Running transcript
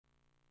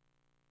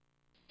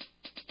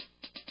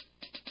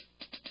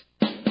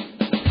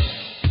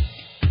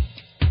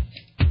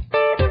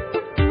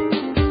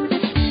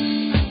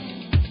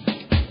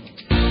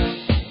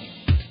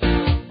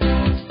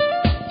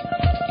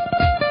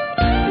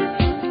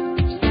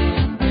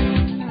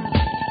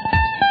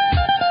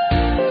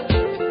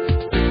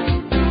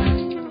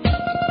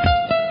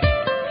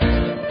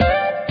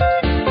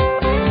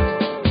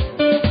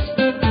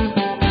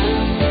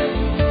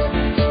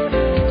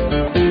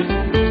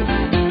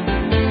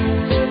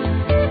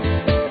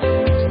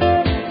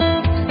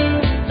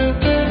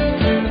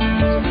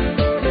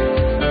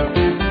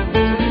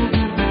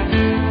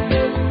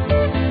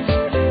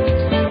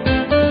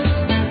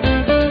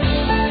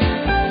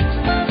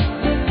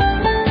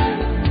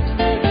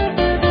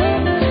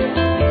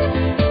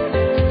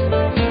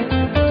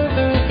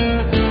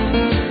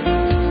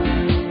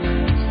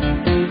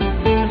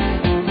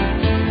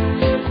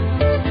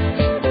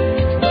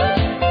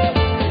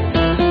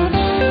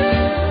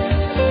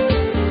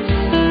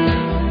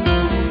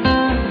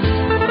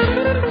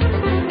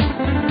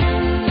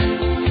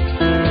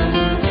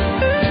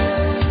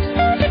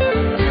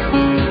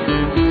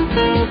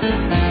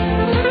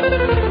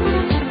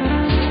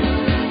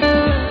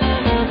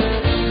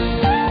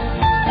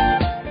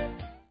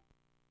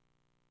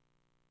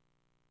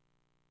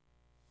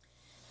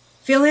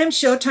FIL-AM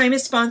Showtime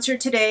is sponsored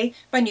today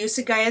by New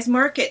Sagaya's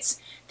Markets.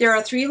 There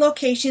are 3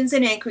 locations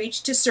in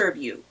Anchorage to serve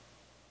you.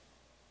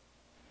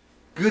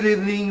 Good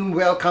evening,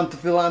 welcome to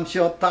FIL-AM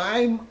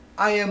Showtime.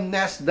 I am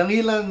Nez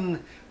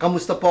Dangilan.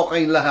 Kamusta po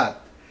kayong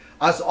lahat?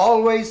 As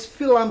always,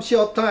 FIL-AM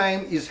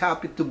Showtime is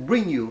happy to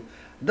bring you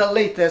the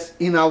latest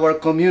in our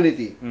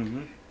community.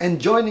 And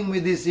joining me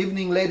this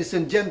evening, ladies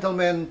and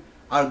gentlemen,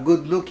 our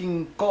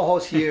good-looking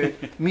co-host here,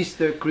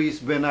 Mr. Criz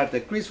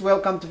Buenarte. Criz,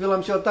 welcome to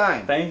FIL-AM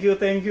Showtime. Thank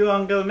you,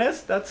 Uncle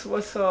Nez. That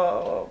was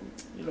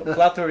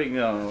flattering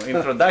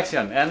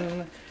introduction.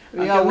 And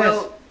yeah,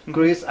 well,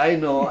 Criz, I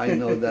know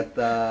that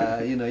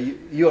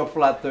you are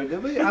flattered.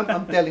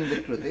 I'm telling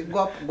the truth.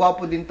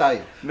 Guwapo din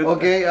tayo.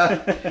 Okay,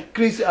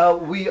 Criz,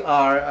 we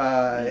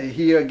are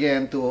here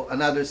again to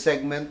another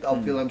segment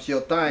of FIL-AM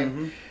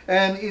Showtime.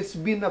 And it's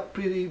been a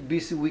pretty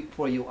busy week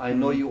for you. I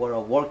know you are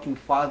a working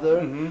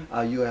father.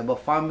 You have a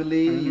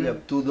family. You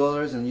have 2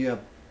 daughters and you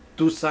have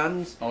 2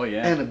 sons. Oh,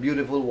 yeah. And a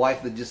beautiful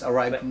wife that just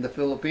arrived from the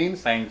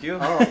Philippines. Thank you.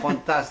 Oh,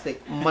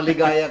 fantastic.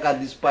 Maligaya ka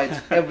despite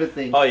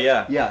everything. Oh,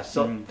 yeah. Yeah,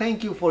 so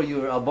thank you for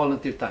your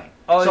volunteer time.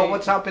 Oh, so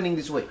what's happening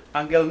this week?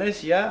 Uncle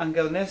Nez,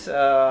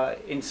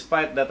 in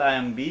spite that I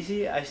am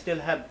busy, I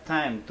still have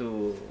time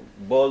to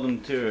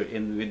volunteer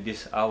with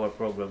this hour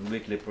program,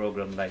 weekly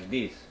program like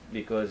this.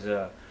 Because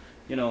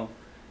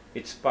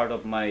it's part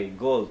of my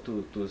goal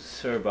to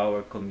serve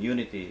our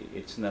community.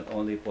 It's not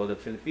only for the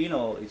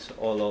Filipino, it's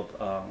all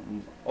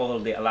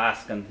the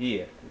Alaskan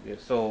here.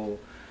 So,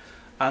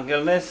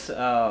 Uncle Nez,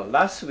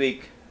 last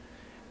week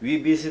we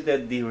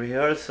visited the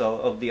rehearsal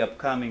of the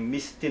upcoming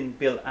Miss Teen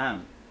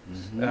FIL-AM.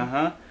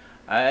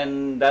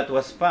 And that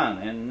was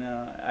fun. And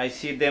I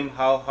see them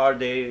how hard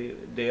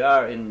they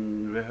are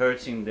in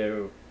rehearsing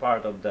their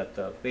part of that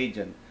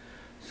pageant.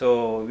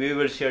 So we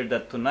will share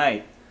that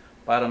tonight,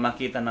 para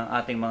makita ng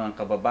ating mga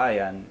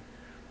kababayan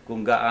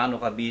kung gaano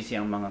ka-busy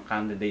ang mga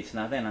candidates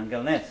natin,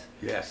 Uncle Nez.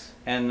 Yes.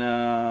 And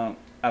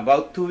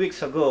about 2 weeks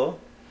ago,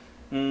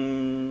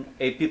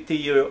 a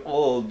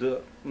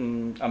 50-year-old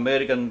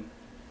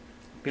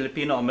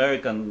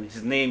Filipino-American,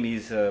 his name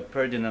is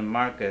Ferdinand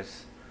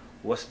Marquez,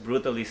 was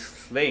brutally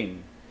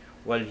slain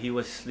while he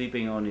was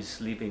sleeping on his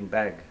sleeping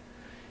bag.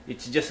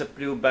 It's just a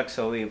few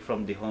blocks away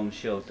from the homeless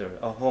shelter.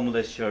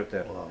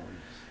 Wow.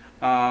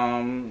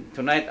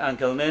 Tonight,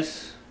 Uncle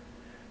Nez,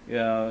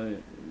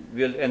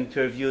 we'll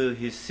interview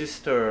his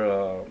sister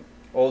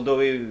all the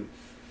way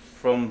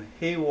from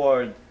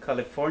Hayward,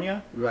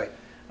 California. Right.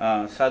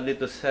 Sadly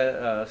to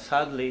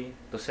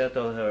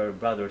settle her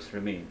brother's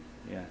remains.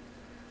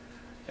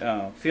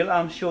 Yeah.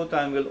 FIL-AM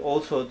Showtime will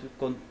also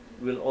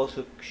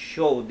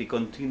show the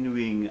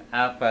continuing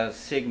AFA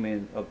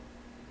segment of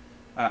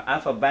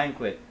AFA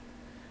banquet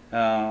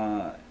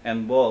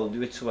and ball,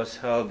 which was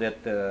held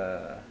at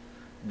the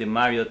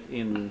Marriott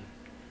in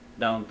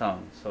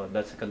downtown. So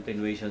that's a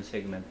continuation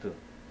segment too.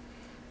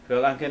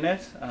 Well, Uncle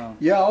Nez?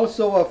 Yeah,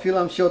 also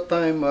FIL-AM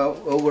Showtime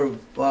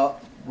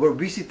were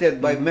visited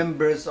by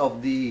members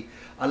of the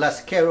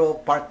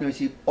Alascaro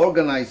Partnership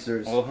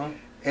organizers.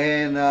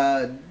 And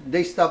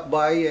they stopped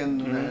by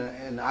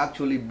and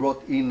actually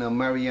brought in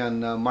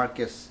Marian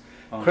Marquez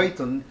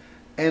Creighton.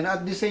 And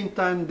at the same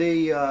time,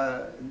 they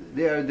are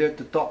there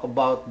to talk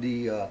about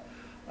the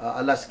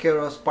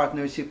Alascaro's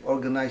Partnership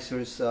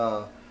organizers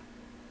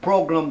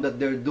program that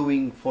they're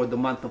doing for the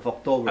month of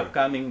October.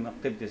 Upcoming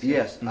activities.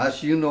 Yes,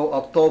 as you know,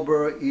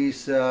 October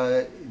is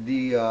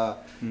the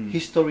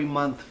History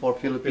Month for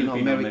Filipino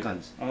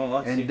Americans.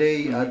 And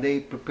they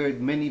prepared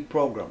many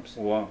programs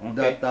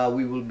that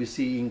we will be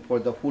seeing for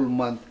the full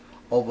month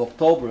of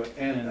October.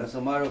 And as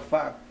a matter of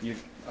fact,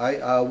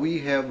 we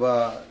have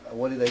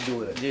what did I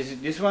do with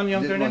it? This one,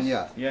 Young This one,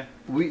 yeah. Yeah.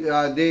 We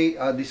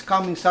this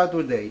coming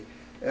Saturday,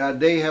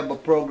 they have a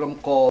program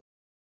called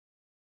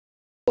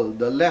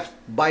The Left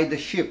by the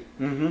Ship,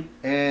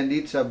 and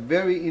it's a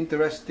very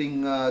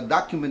interesting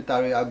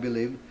documentary, I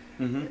believe.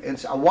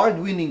 It's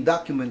award-winning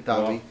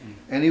documentary,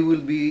 and it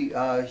will be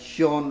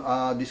shown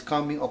this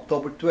coming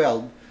October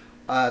 12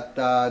 at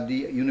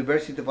the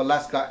University of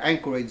Alaska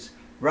Anchorage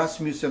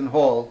Rasmussen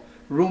Hall,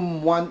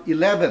 room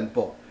 111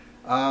 po.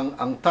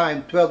 Ang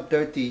time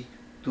 12:30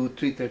 to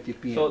 3:30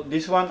 p.m. So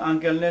this one,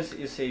 Uncle Nez,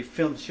 is a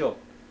film show.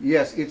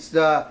 Yes, it's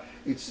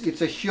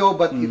a show,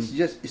 but it's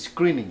just a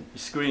screening.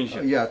 Screen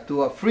show. Yeah,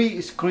 to a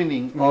free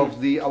screening of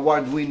the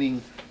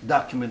award-winning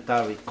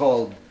documentary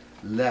called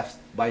Left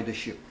by the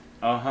Ship.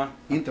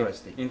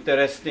 Interesting.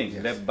 Interesting.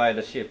 Yes. Left by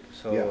the ship.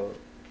 So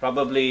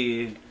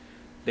probably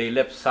they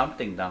left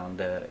something down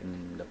there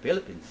in the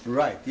Philippines.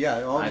 Right.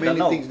 Yeah. Many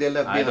things they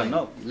left behind. I don't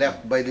know.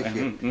 Left by the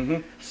ship.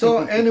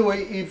 So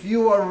anyway, if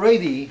you are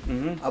ready,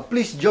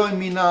 please join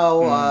me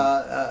now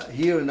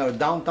here in our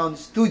downtown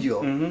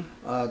studio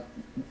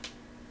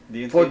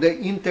for the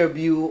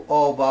interview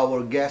of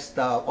our guest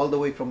all the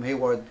way from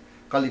Hayward,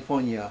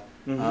 California.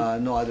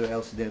 No other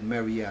else than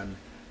Marian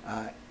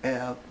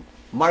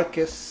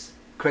Marquez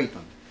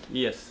Creighton.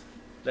 Yes,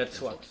 that's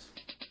what.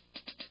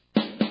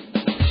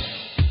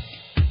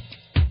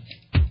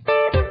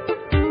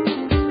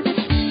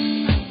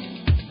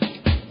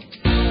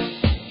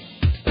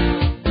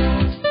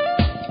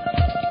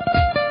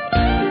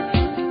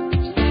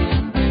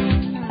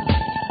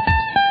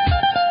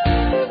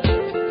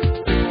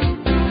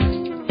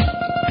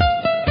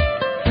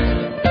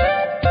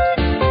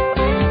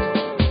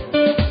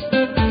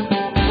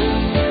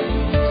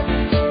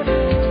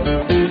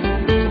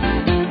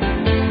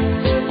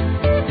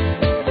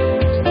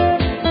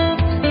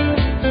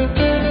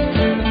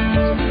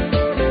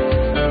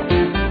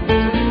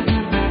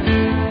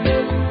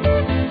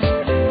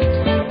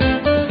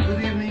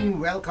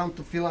 welcome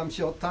to FIL-AM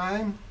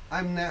Showtime.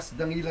 I'm Nez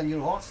Dangilan, your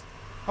host.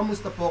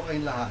 Kamusta po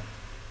kayong lahat?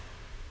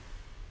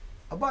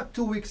 About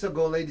 2 weeks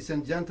ago, ladies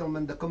and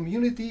gentlemen, the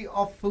community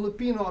of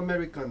Filipino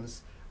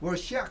Americans were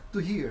shocked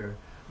to hear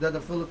that a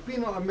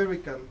Filipino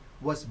American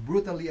was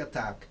brutally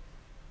attacked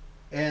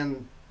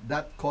and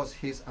that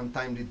caused his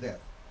untimely death.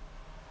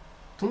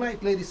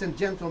 Tonight, ladies and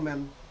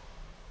gentlemen,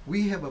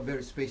 we have a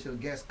very special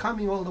guest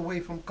coming all the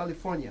way from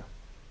California,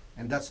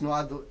 and that's no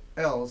other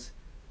else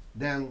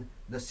than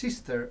the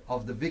sister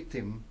of the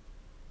victim,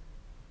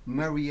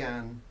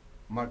 Marianne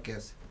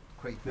Marquez.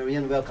 Great.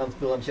 Marianne, welcome to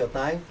FIL-AM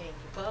Showtime. Thank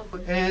you po.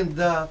 And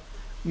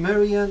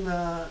Marianne,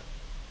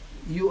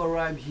 you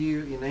arrived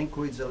here in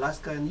Anchorage,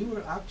 Alaska, and you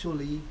were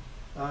actually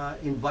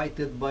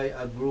invited by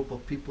a group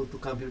of people to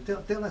come here.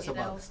 Tell us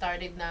about it.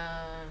 Started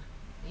na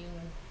yung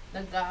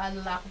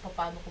nag-aalala ko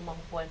pa paano ko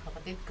makukuha yung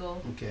kapatid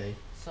ko. Okay.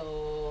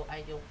 So,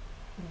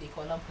 hindi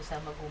ko alam kung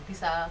saan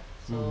mag-umpisa.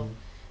 So,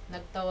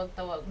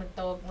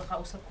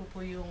 nakausap ko po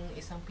yung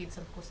isang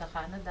pinsan ko sa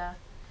Canada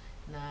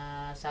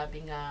na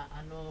sabi nga,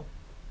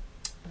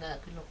 na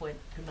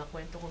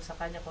kinukwento ko sa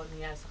kanya kung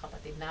nangyari sa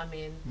kapatid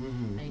namin,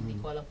 na hindi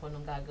ko alam kung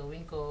anong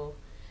gagawin ko.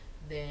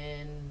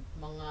 Then,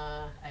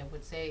 I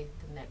would say,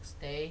 the next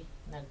day,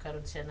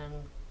 nagkaroon siya ng,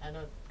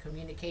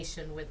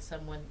 communication with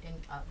someone in,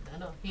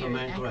 here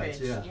from in Anchorage.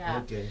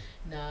 Yeah. Okay.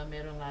 Na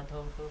meron nga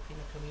daw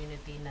Filipino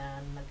community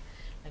na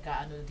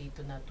nag-aano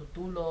dito na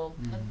tutulong.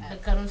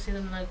 Nagkaroon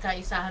sila,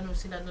 nagkaisahan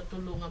sila na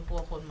tulungan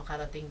po ako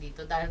makarating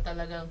dito. Dahil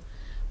talagang,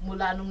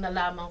 mula nung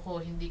nalaman ko,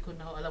 hindi ko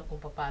na alam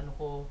kung paano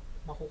ko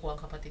makukuha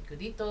ang kapatid ko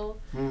dito,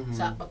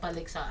 sa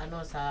papalik sa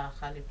sa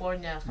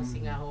California,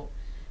 kasi nga ho,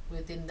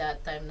 within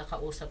that time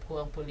nakausap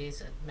ko ang police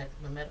at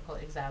medical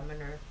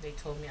examiner. They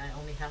told me I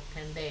only have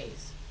 10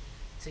 days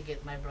to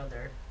get my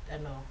brother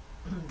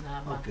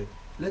Okay,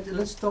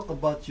 let's talk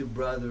about your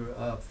brother,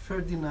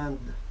 Ferdinand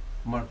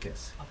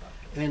Marquez.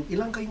 And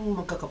ilang kayong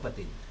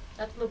magkakapatid?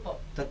 Tatlo po.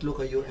 Tatlo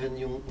kayo, and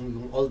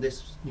yung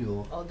oldest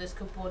nyo? Oldest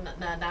ko po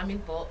namin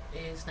po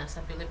is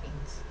nasa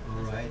Philippines.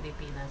 Nasa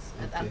Pilipinas.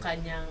 At ang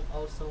kanyang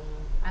also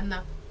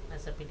anak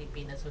nasa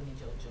Pilipinas, so ni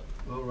Jojo.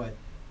 Alright.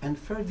 And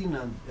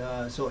Ferdinand,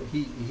 so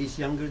he's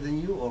younger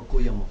than you or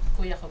kuya mo?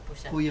 Kuya ko po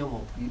siya. Kuya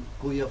mo,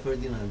 Kuya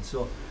Ferdinand.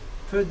 So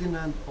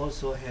Ferdinand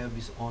also have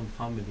his own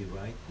family,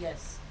 right?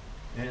 Yes.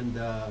 And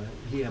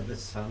he have a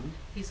son?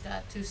 He's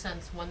got 2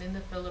 sons, one in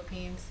the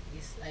Philippines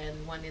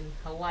and one in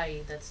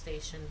Hawaii that's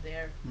stationed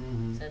there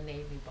sa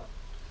Navy po.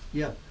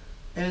 Yeah.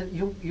 And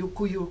yung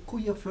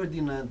Kuya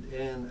Ferdinand,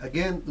 and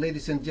again,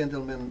 ladies and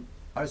gentlemen,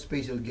 our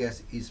special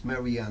guest is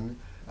Marianne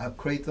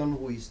Creighton,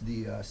 who is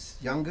the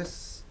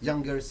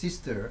younger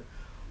sister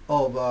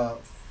of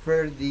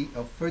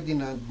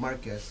Ferdinand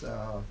Marquez,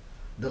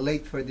 the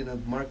late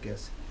Ferdinand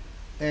Marquez.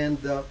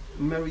 And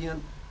Marianne,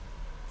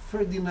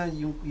 Ferdinand,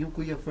 yung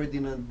Kuya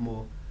Ferdinand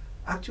mo,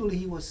 actually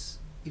he was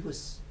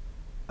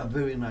a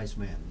very nice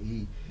man.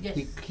 He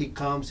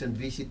comes and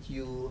visit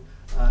you,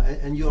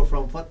 and you're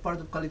from what part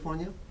of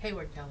California?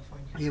 Hayward,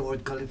 California.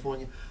 Hayward,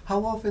 California.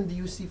 How often do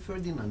you see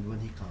Ferdinand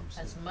when he comes?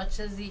 As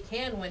much as he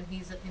can when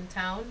he's in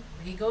town.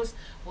 He goes,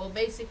 well,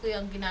 basically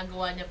ang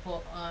ginagawa niya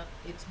po,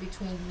 it's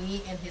between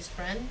me and his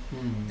friend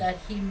that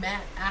he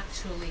met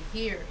actually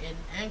here in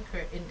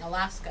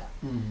Alaska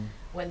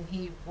when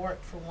he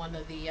worked for one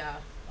of the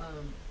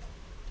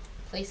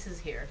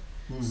places here.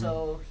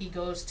 So he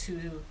goes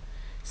to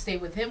stay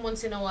with him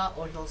once in a while,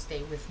 or he'll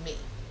stay with me.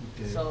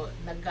 Okay. So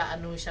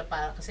nag-aano siya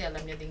para, kasi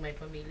alam niya ding may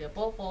pamilya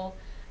po ko,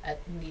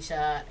 at hindi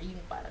siya yung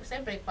parang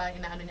siyempre parang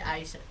inaano niya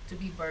ayos to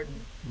be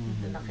burdened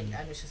na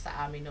nakiano siya sa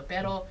amin, no.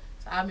 Pero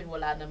sa amin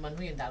wala naman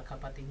ho yun dahil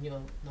kapatid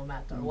niyo, no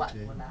matter what,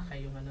 wala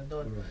kayong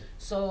doon.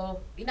 So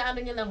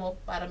inaano niya lang ho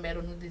para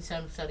meron din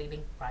siya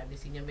sariling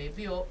privacy niya, may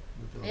view.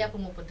 Kaya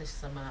pumupunta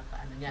siya sa mga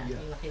kaano niya,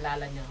 yung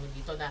nakilala niya ho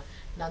dito na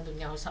nandun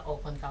niya ho sa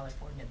Oakland,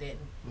 California din.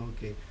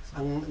 Okay. So,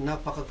 ang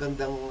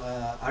napakagandang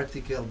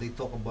article they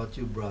talk about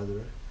you,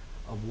 brother,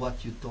 of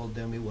what you told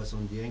them. It was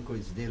on the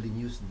Anchorage Daily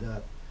News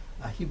that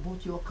he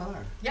bought you a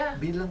car. Yeah.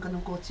 Bilang ka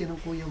ng kotse ng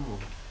kuya mo.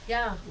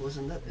 Yeah.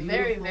 Wasn't that beautiful?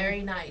 Very,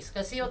 very nice.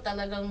 Kasi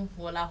talagang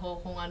wala ho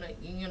kung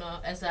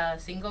as a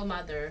single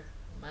mother,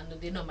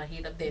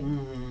 mahirap din.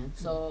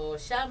 So,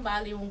 siya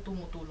bali yung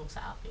tumutulong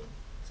sa akin.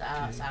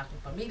 Sa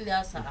aking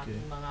pamilya, sa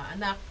aking mga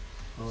anak.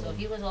 So,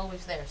 he was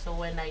always there. So,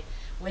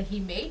 when he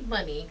made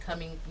money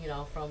coming,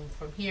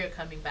 from here,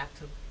 coming back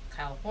to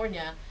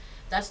California,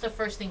 that's the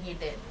first thing he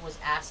did, was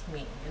ask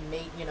me and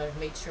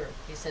made sure.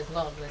 He says,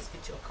 "Lord, let's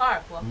get you a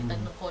car. Kuha kita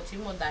ng kotse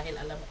mo dahil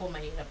alam ko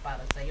mahirap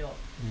para sa'yo."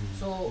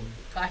 So,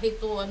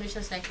 kahit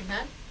siya second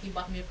hand, he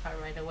bought me a car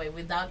right away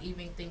without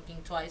even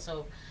thinking twice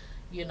of,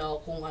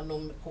 kung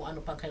ano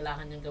pang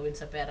kailangan niyang gawin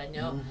sa pera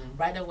niyo.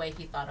 Right away,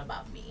 he thought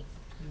about me.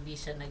 Hindi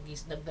siya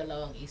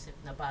nagdalawang isip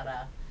na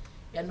para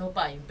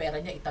yung pera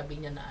niya, itabi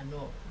niya na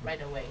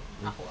right away.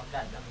 Ako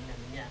agad ang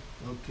inano niya.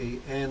 Okay,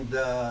 and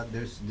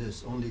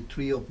there's only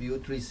 3 of you,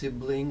 3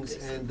 siblings,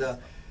 and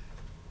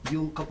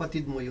yung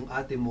kapatid mo, yung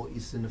ate mo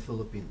is in the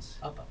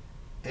Philippines. Opo.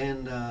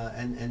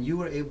 And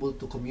you were able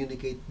to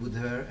communicate with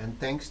her, and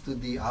thanks to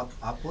the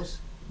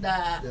APOS,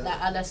 the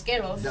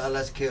Alasqueros. The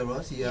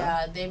Alasqueros, yeah.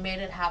 Yeah, they made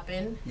it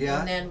happen. Yeah.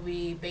 And then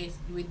we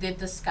did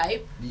the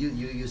Skype. You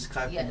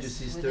Skyped Yes, with your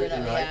sister, we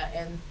did, right?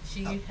 yeah, and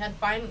she had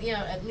finally,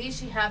 at least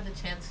she had the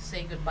chance to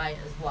say goodbye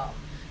as well.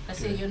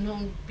 Kasi Okay. yun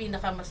yung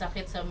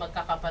pinakamasakit sa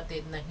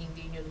magkakapatid na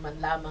hindi nyo man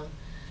lamang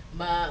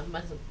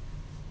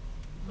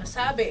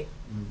masabi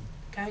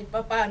kahit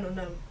pa paano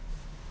na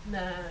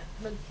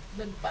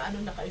nagpaano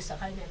na kayo sa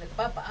kanya,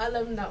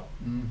 nagpapaalam na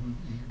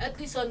at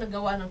least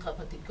nagawa ng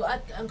kapatid ko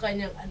at ang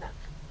kanyang anak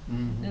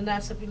na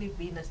nasa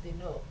Pilipinas din,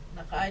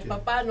 na kahit pa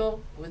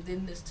paano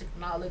within this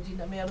technology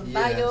na meron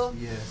tayo,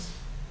 Yes.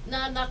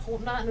 na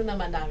ano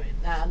naman namin,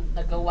 na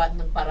nagawa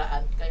ng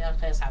paraan. Kaya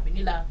sabi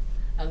nila,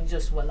 ang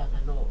Diyos walang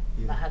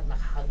lahat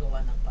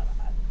nakakagawa ng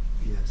paraan.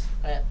 Yes.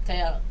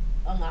 Kaya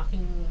ang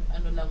aking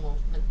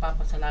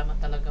nagpapasalamat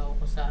talaga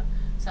ako sa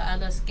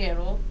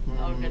Alasquero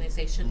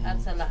organization at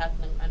sa lahat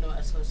ng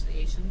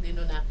association din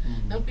na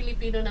ng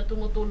Pilipino na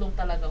tumutulong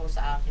talaga ako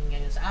sa akin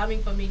ngayon, sa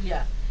aming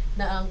pamilya,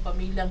 na ang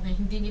pamilyang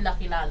hindi nila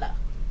kilala.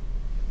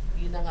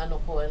 Yun ang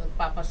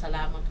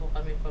nagpapasalamat ko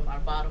kami from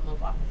our bottom of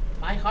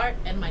my heart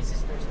and my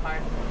sister's heart,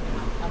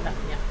 anak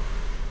niya.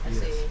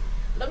 Kasi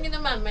alam niyo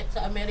naman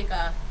sa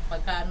Amerika,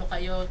 pagka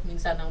kayo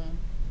minsan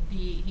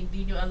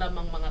hindi nyo alam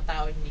ang mga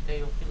tao, hindi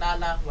kayo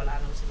kilala,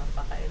 wala naman silang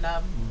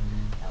pakailam.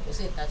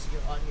 Tapos that's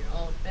you're on your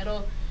own.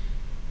 Pero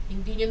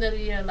hindi nyo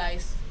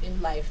na-realize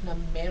in life na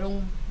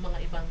merong mga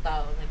ibang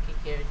tao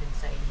nagkikare din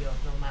sa inyo,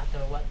 no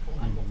matter what,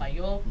 kung ano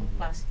kayo, kung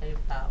klase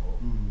kayong tao.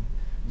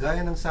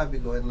 Gaya ng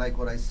sabi ko, and like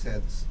what I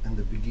said in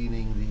the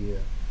beginning,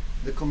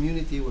 the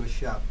community were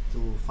shocked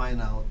to find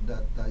out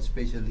that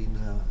especially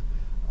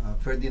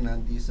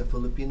Ferdinand is a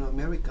Filipino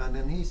American,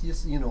 and he's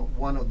just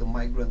one of the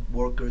migrant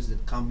workers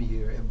that come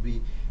here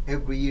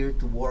every year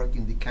to work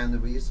in the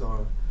canneries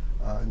or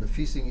in the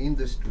fishing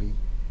industry,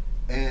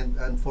 and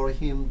for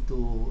him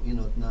to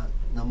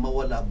na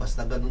mawala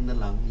basta ganun na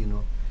lang,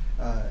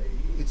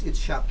 it's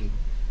shocking.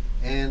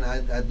 And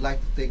I'd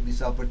like to take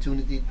this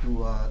opportunity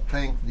to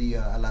thank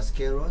the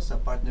Alasqueros, a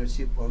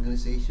partnership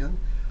organization,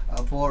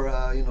 for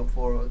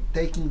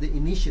taking the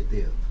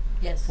initiative.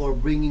 Yes. For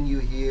bringing you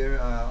here.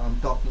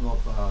 I'm talking of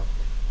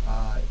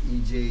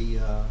EJ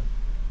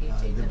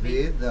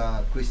David,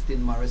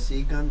 Christine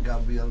Marasigan,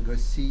 Gabriel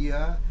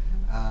Garcia,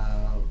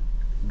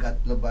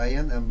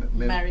 Gatlabayan,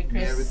 Mary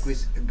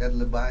Criz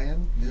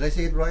Gatlabayan. Did I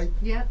say it right?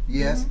 Yeah.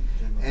 Yes.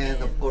 And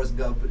of course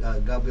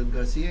Gabriel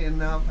Garcia and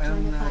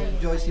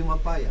Joyce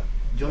Mapaya.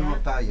 Joy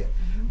Mapaya.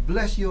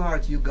 Bless your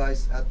hearts, you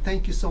guys.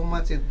 Thank you so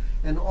much.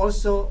 And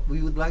also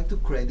we would like to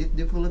credit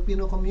the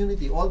Filipino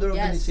community. All the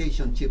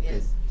organization chipped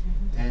in.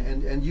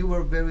 And you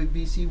were very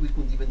busy. We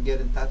couldn't even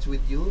get in touch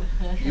with you.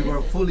 You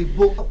were fully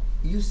booked.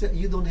 You said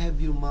you don't have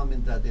your mom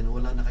and dad, and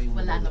wala na kayong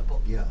Wala na po.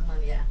 Yeah.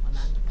 Wala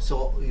na po.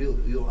 So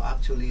you're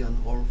actually an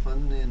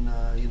orphan, and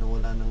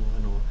wala nang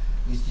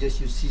it's just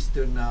your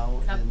sister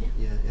now,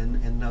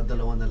 and now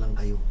dalawa na lang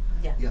kayo.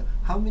 Yeah.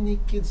 How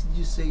many kids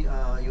did you say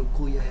your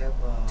kuya have?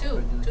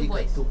 Two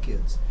boys. 2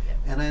 kids.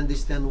 And I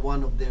understand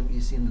one of them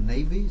is in the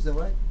Navy, is that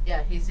right?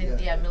 Yeah, he's in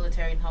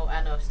military in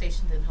Hawaii,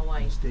 stationed in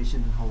Hawaii.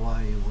 Stationed in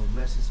Hawaii. Well,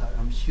 bless his heart.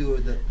 I'm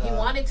sure that he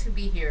wanted to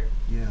be here.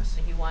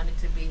 Yes. He wanted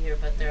to be here,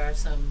 but there are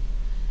some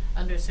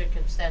under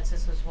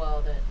circumstances as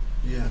well that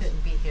he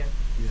couldn't be here.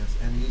 Yes,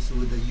 and he's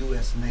with the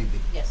U.S.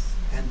 Navy. Yes.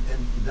 And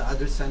the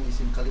other son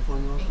is in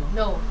California also?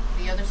 No,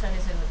 the other son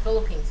is in the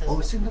Philippines as well.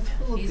 It's in the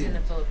Philippines. He's in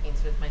the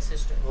Philippines with my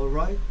sister. All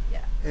right.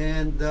 Yeah.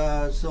 And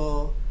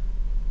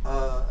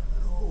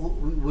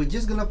we're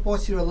just gonna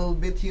pause here a little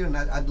bit here, and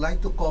I'd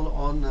like to call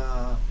on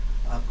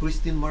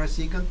Christine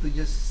Marasigan to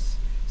just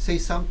say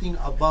something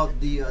about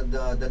the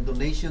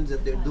donations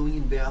that they're doing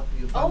in behalf of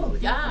your family.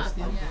 Oh, yeah.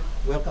 Christine,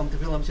 welcome to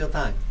FIL-AM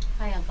Showtime.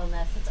 Hi, Uncle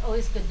Nez. It's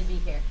always good to be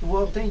here.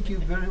 Well, thank you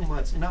very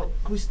much. Now,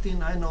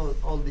 Christine, I know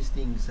all these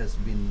things has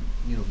been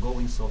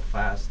going so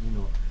fast.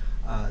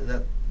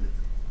 That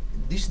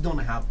this don't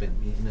happen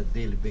in a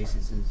daily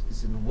basis.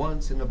 It's in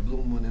once in a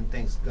blue moon, and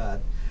thanks God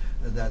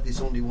that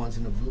it's only once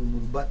in a blue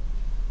moon. But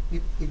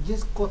it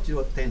just caught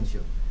your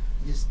attention.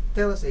 Just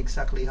tell us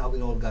exactly how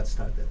it all got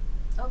started.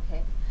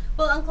 Okay.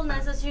 Well, Uncle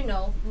Nez, as you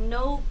know,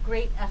 no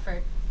great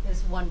effort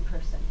is one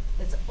person.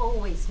 It's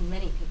always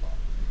many people.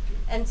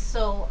 And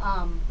so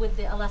with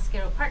the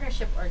Alasquero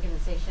Partnership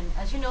Organization,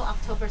 as you know,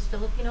 October is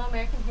Filipino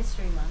American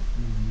History Month.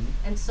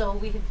 And so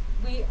we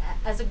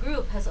as a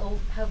group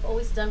have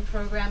always done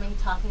programming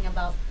talking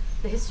about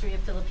the history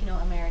of Filipino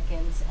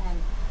Americans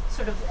and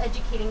sort of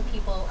educating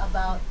people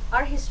about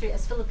our history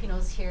as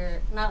Filipinos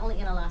here, not only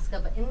in Alaska,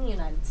 but in the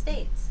United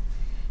States.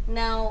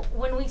 Now,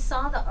 when we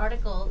saw the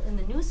article in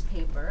the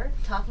newspaper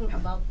talking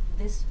about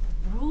this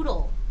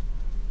brutal,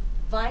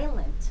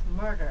 violent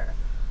murder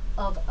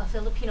of a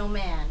Filipino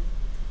man,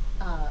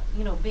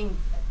 being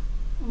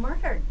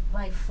murdered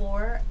by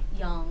 4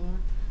 young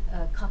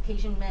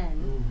Caucasian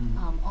men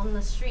on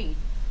the street,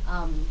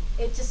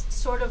 it just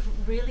sort of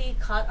really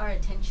caught our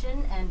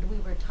attention, and we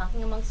were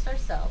talking amongst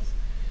ourselves.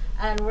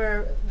 And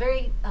we're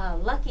very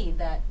lucky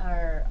that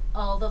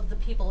all of the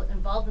people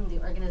involved in the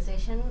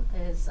organization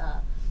is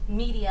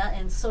media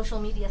and social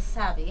media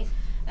savvy.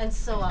 And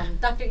so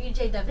Dr.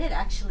 E.J. David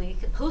actually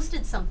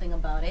posted something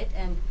about it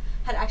and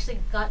had actually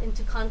got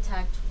into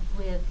contact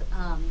with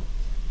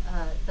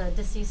the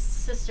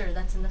deceased sister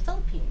that's in the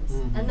Philippines.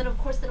 And then of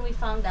course then we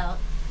found out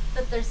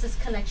that there's this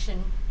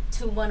connection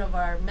to one of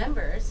our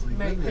members,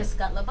 Mary Criz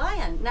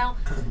Buenarte. Now,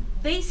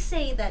 they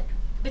say that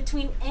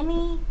between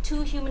any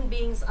two human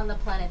beings on the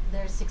planet,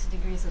 there's 6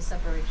 degrees of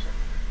separation.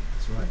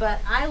 That's right. But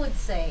I would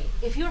say,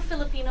 if you're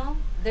Filipino,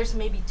 there's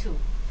maybe 2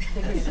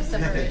 degrees of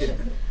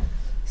separation.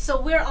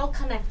 So we're all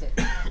connected.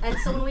 And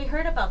so when we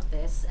heard about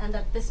this, and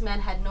that this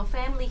man had no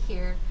family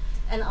here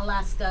in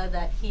Alaska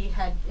that he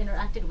had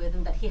interacted with,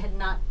 and that he had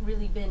not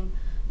really been,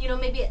 you know,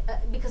 maybe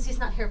because he's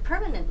not here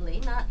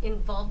permanently, not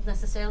involved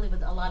necessarily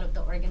with a lot of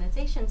the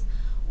organizations,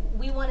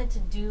 we wanted to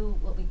do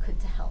what we could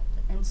to help.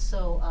 And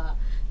so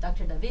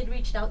Dr. David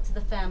reached out to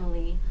the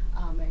family,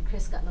 Mary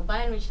Criz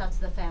Buenarte reached out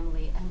to the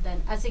family, and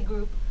then as a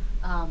group,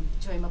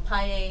 Joy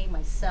Mapaye,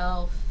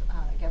 myself,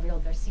 Gabriel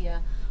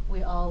Garcia,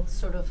 we all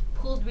sort of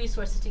pooled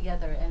resources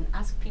together and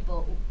asked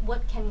people,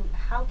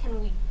 how can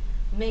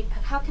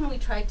we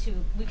try to,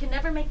 we can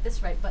never make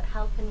this right, but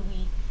how can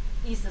we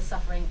ease the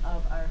suffering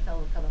of our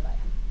fellow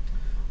kababayan?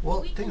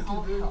 Well, We thank can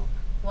all you very help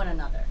one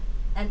another.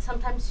 And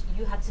sometimes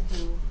you have to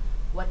do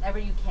whatever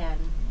you can,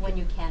 when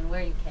you can,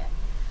 where you can.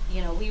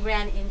 You know, we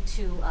ran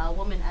into a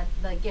woman at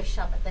the gift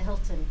shop at the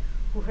Hilton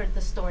who heard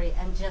the story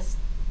and just,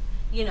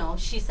 you know,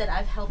 she said,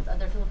 I've helped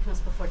other Filipinos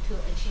before too,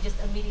 and she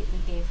just immediately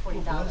gave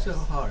 $40. Bless your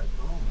heart.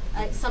 Oh,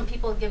 my goodness. Some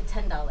people give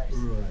 $10.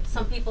 Right.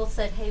 Some people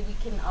said, hey, we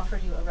can offer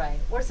you a ride.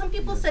 Or some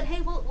people Yes. said,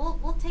 hey,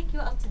 we'll take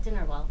you out to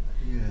dinner while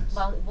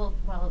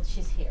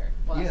she's here.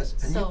 Yes,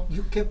 and so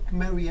you kept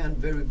Marianne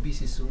very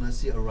busy soon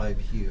as she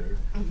arrived here.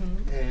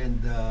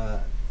 And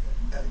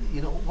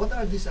you know, what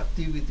are these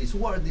activities?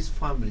 Who are these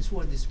families? Who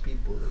are these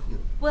people? You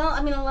know? Well,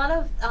 I mean, a lot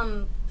of,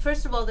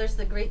 first of all, there's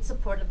the great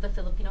support of the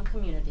Filipino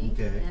community.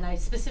 Okay. And I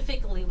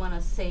specifically want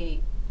to say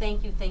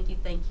thank you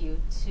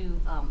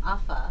to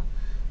AFA,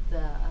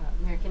 the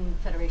American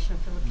Federation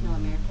of Filipino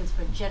Americans,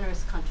 for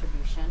generous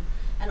contribution.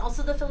 And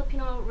also the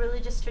Filipino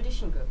Religious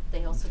Tradition Group.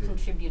 They also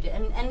contributed.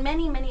 And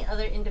many, many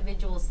other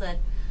individuals that,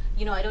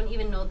 you know, I don't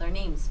even know their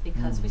names,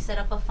 because we set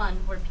up a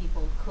fund where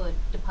people could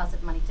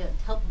deposit money to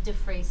help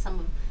defray some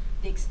of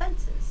the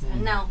expenses.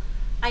 And now,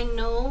 I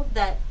know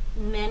that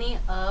many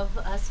of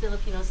us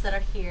Filipinos that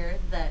are here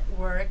that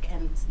work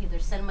and either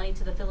send money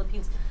to the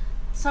Philippines,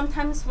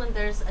 sometimes when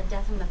there's a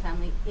death in the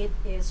family, it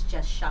is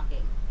just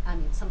shocking. I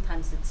mean,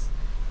 sometimes it's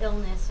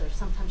illness, or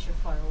sometimes you're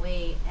far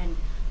away and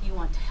you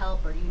want to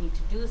help, or you need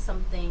to do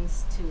some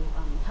things to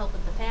help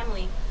with the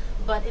family.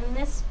 But in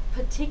this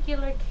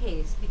particular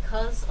case,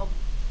 because of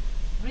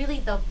really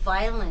the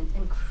violent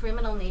and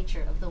criminal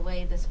nature of the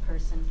way this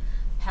person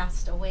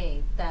passed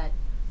away, that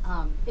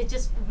it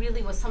just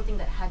really was something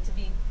that had to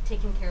be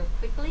taken care of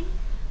quickly.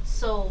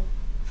 So,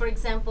 for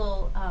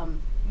example,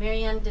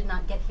 Marianne did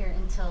not get here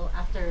until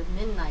after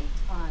midnight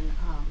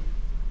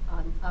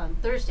on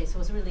Thursday, so it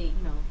was really,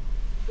 you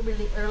know,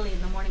 really early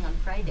in the morning on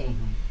Friday.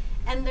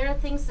 And there are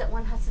things that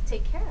one has to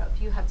take care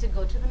of. You have to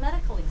go to the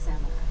medical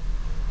examiner.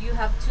 You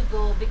have to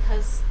go,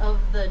 because of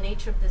the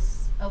nature of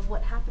this, of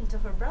what happened to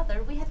her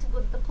brother, we had to go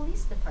to the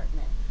police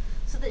department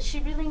so that she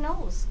really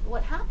knows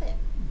what happened.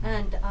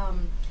 And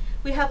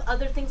we have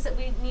other things that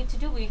we need to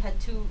do. We had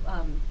to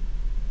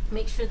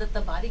make sure that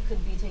the body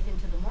could be taken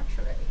to the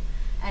mortuary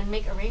and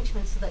make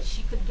arrangements so that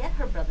she could get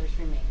her brother's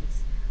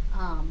remains,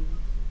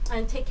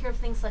 and take care of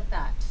things like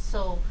that.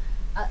 So,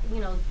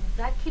 you know,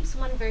 that keeps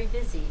one very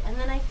busy. And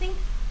then I think,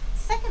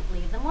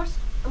 secondly, the most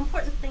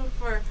important thing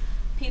for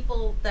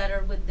people that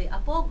are with the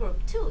Apo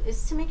group too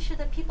is to make sure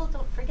that people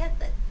don't forget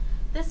that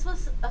this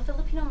was a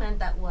Filipino man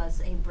that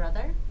was a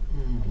brother,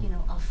 you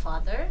know, a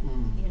father,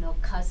 you know,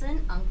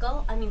 cousin,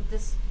 uncle. I mean,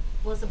 this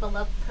was a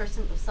beloved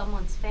person of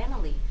someone's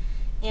family.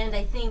 And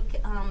I think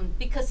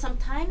because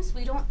sometimes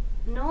we don't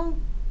know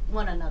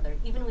one another,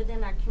 even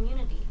within our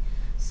community.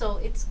 So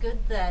it's good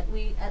that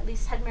we at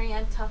least had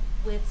Marianne talk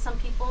with some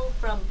people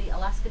from the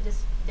Alaska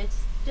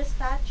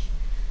Dispatch,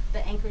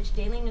 the Anchorage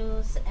Daily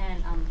News,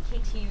 and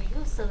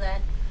KTUU, so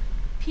that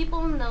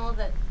people know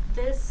that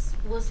this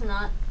was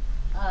not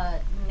a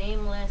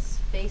nameless,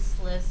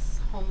 faceless,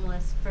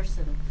 homeless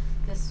person.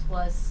 This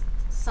was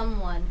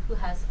someone who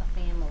has a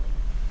family,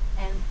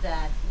 and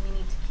that we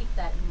need to keep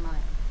that in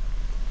mind.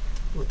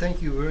 Well,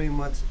 thank you very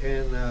much.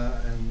 And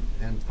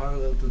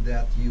parallel to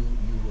that, you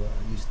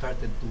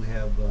started to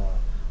have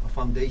a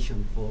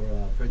foundation for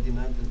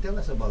Ferdinand. And tell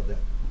us about that.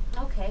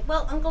 Okay.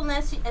 Well, Uncle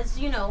Nez, as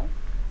you know,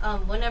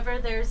 whenever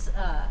there's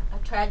a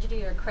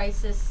tragedy or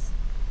crisis,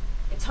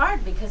 it's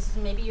hard because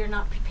maybe you're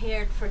not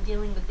prepared for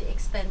dealing with the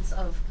expense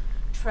of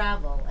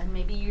travel, and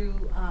maybe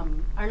you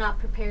are not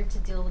prepared to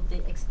deal with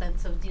the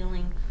expense of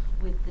dealing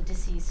with the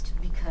deceased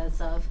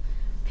because of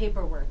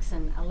paperworks,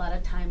 and a lot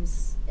of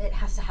times it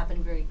has to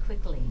happen very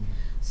quickly.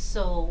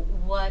 So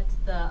what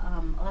the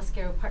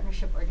Alascaro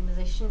Partnership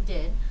Organization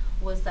did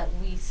was that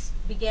we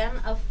began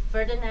a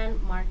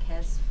Ferdinand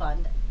Marquez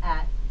Fund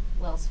at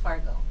Wells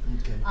Fargo.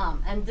 Okay.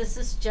 And this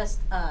is just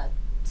a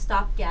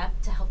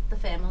stopgap to help the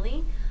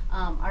family.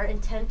 Our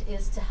intent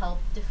is to help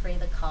defray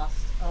the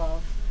cost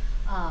of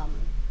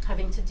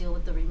having to deal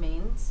with the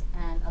remains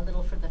and a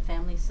little for the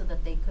family so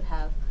that they could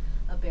have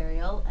a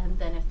burial. And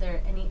then if there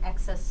are any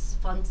excess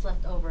funds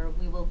left over,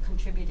 we will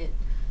contribute it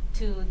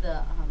to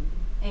the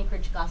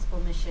Anchorage Gospel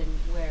Mission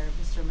where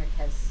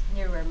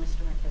near where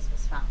Mr. Marquez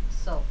was found.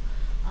 So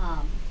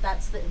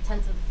that's the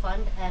intent of the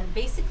fund. And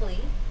basically,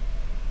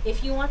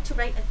 if you want to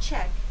write a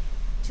check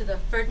to the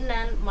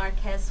Ferdinand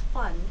Marquez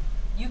Fund,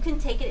 you can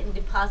take it and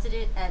deposit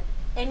it at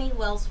any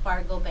Wells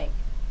Fargo bank.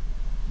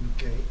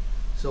 Okay.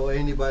 So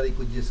anybody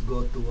could just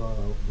go to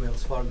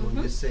Wells Fargo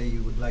and just say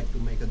you would like to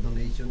make a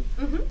donation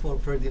for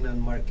Ferdinand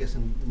Marquez,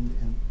 and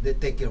they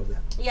take care of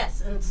that.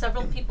 Yes, and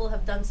several people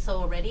have done so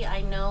already.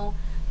 I know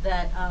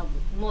that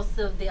most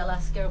of the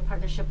Alascaro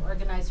Partnership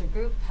Organizer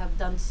Group have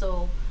done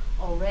so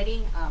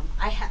already.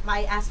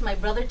 I asked my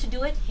brother to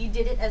do it. He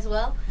did it as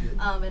well.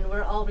 And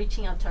we're all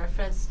reaching out to our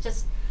friends.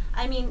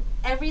 I mean,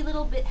 every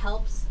little bit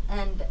helps.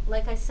 And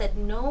like I said,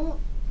 no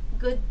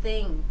good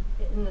thing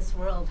in this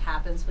world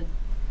happens with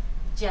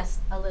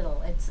just a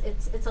little.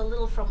 It's a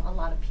little from a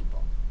lot of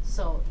people.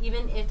 So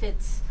even if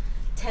it's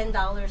 $10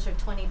 or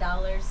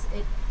 $20,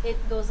 it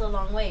goes a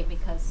long way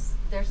because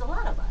there's a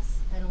lot of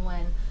us. And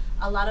when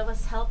a lot of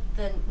us help,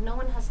 then no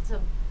one has to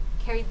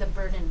carry the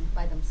burden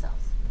by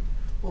themselves.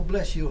 Well,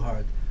 bless your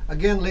heart.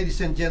 Again, ladies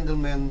and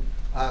gentlemen,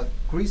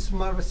 Criz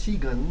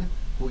Buenarte,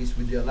 who is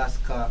with the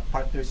Alaska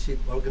Partnership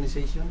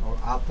Organization, or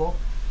APO,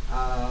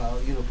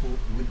 who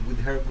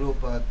with her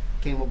group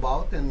came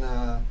about and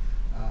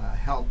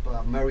helped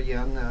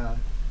Marianne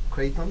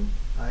Creighton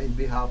in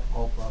behalf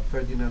of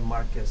Ferdinand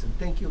Marquez. And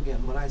thank you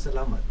again. Maraming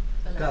salamat.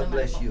 God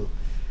bless you.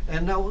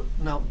 And now,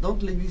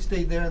 don't leave. You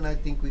stay there, and I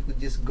think we could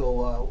just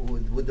go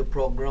with the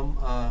program.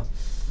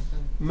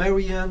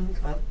 Marianne,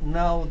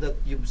 now that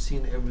you've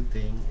seen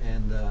everything,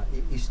 and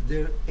is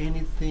there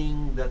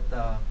anything that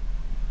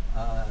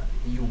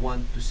you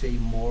want to say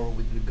more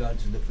with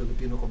regards to the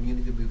Filipino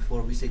community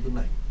before we say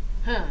goodnight?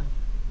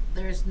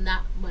 There's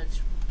not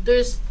much.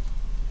 There's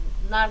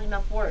not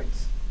enough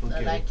words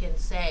that I can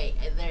say.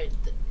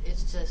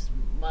 It's just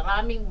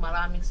maraming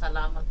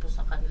salamat po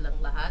sa kanilang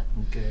lahat.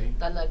 Okay.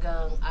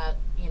 Talagang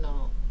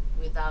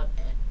without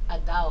a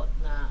doubt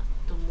na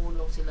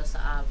tumulong sila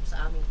sa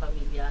aming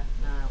pamilya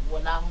na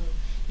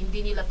hindi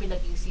nila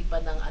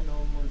pinag-iisipan ng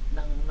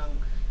ng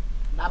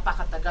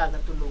napakatagal na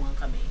tulungan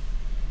kami.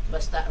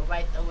 Basta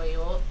right away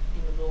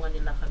tinulungan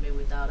nila kami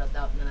without a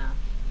doubt na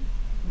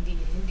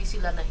hindi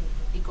sila na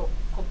hindi ko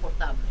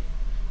komportable.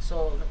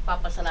 So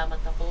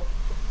nagpapasalamat ako.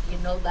 You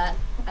know that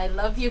I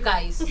love you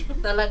guys.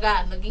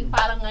 Talaga naging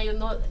parang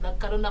ngayon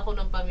nagkaroon ako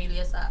ng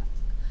pamilya sa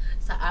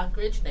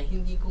Anchorage na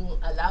hindi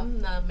ko alam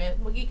na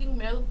magiging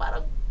meron.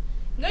 Parang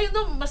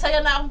ngayon masaya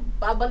na akong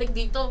babalik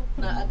dito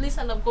na at least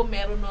alam ko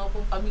meron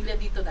akong pamilya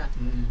dito na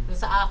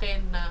sa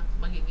akin na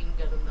magiging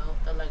gano'n na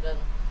talagang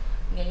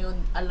ngayon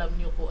alam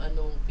nyo kung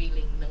anong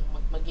feeling ng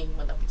maging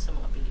malapit sa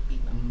mga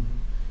Pilipino.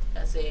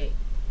 Kasi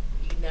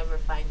you never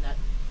find that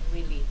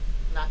really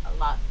not a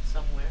lot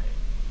somewhere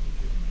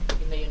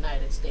in the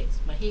United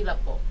States.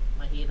 Mahirap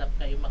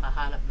kayo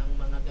makahanap ng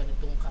mga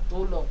ganitong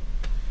katulong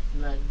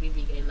na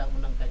bibigay lang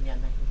mo ng kanya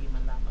na hindi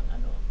man lamang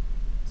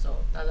So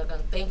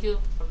talagang thank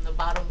you from the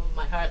bottom of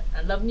my heart.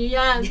 I love nyo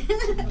yan.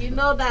 You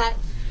know that.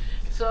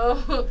 So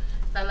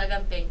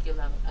talagang thank you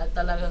lang. At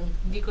talagang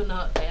hindi ko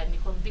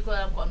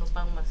alam kung ano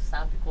pang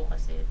masasabi ko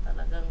kasi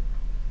talagang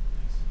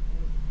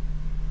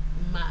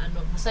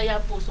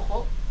masaya ang puso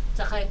ko.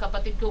 Tsaka yung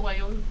kapatid ko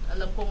ngayon,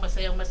 alam kong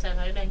masaya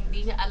ngayon na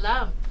hindi niya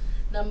alam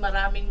na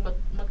maraming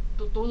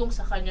magtutulong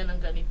sa kanya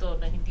ng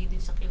ganito na hindi din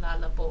siya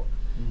kilala po.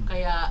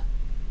 Kaya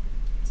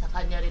sa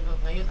kanya rin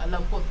ngayon alam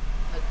ko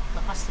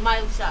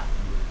nakasmile siya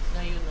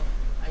ngayon.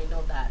 I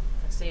know that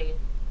kasi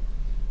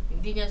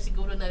hindi niya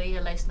siguro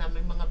na-realize na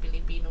may mga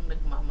Pilipinong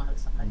nagmamahal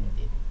sa kanya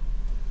din.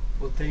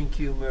 Well, thank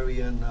you,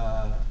 Marianne.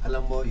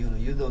 Alam mo,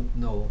 you don't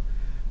know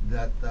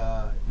that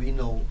we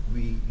know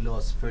we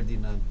lost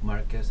Ferdinand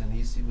Marquez and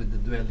he's with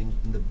the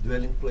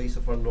dwelling place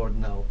of our Lord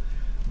now,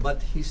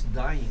 but he's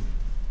dying.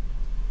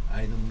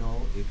 I don't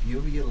know if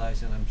you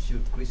realize, and I'm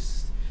sure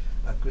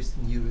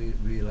Kristen, you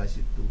realize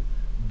it too,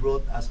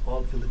 brought us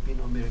all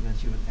Filipino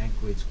Americans here in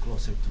Anchorage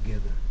closer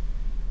together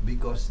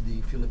because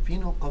the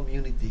Filipino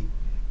community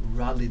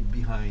rallied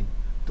behind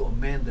to a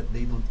man that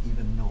they don't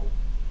even know.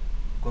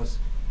 Because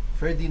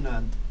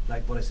Ferdinand,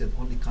 like what I said,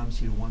 only comes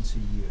here once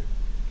a year.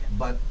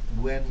 But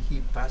when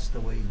he passed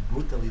away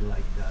brutally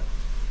like that,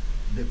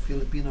 the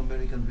Filipino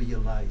American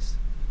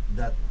realized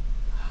that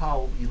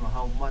how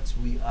much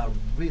we are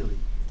really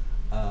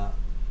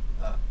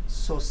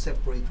so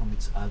separate from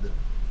each other.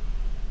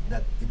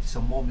 That it's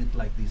a moment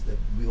like this that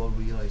we all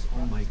realize,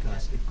 oh my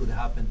gosh, it could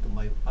happen to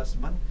my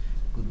husband,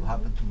 it could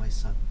happen to my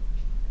son.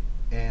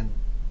 And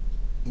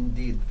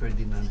indeed,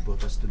 Ferdinand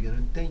brought us together.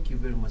 And thank you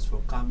very much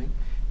for coming.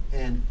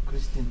 And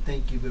Christine,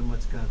 thank you very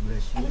much. God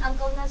bless you. And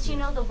Uncle Nez, you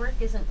know the work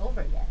isn't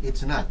over yet.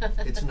 It's not.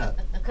 It's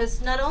not. Because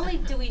not only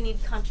do we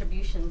need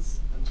contributions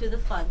to the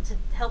fund to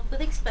help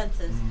with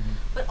expenses,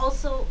 but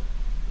also,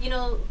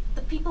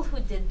 the people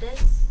who did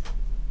this,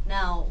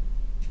 now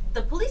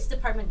the police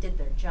department did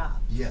their job.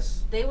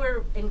 Yes. They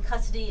were in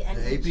custody and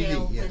The in APD,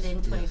 jail yes,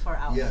 within 24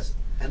 hours. Yes,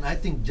 and I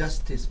think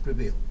justice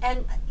prevailed.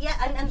 And yeah,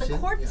 and the You see?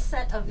 court Yeah.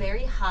 set a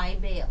very high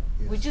bail,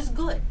 Yes. which is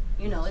good.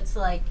 You know, Yes. it's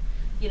like,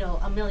 you know,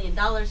 $1 million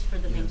for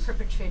the main Yes.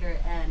 perpetrator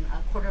and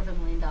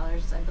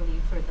 $250,000, I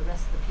believe, for the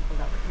rest of the people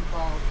that were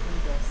involved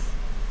in this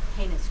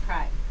heinous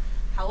crime.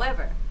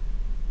 However,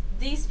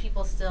 these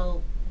people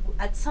still,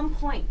 at some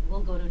point,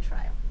 will go to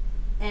trial.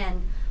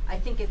 And I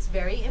think it's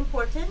very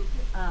important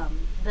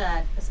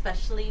that,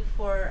 especially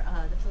for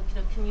the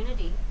Filipino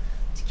community,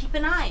 to keep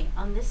an eye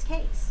on this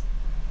case.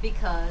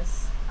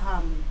 Because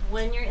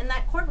when you're in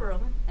that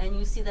courtroom and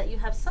you see that you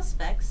have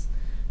suspects,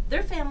 they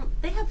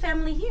have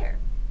family here.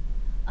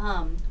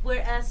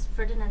 Whereas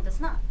Ferdinand does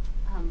not.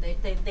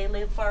 They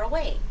live far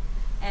away.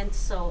 And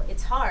so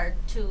it's hard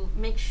to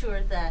make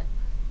sure that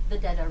the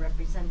dead are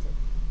represented.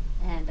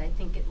 And I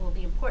think it will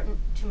be important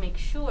to make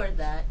sure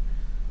that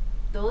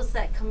those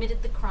that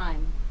committed the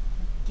crime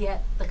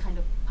get the kind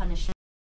of punishment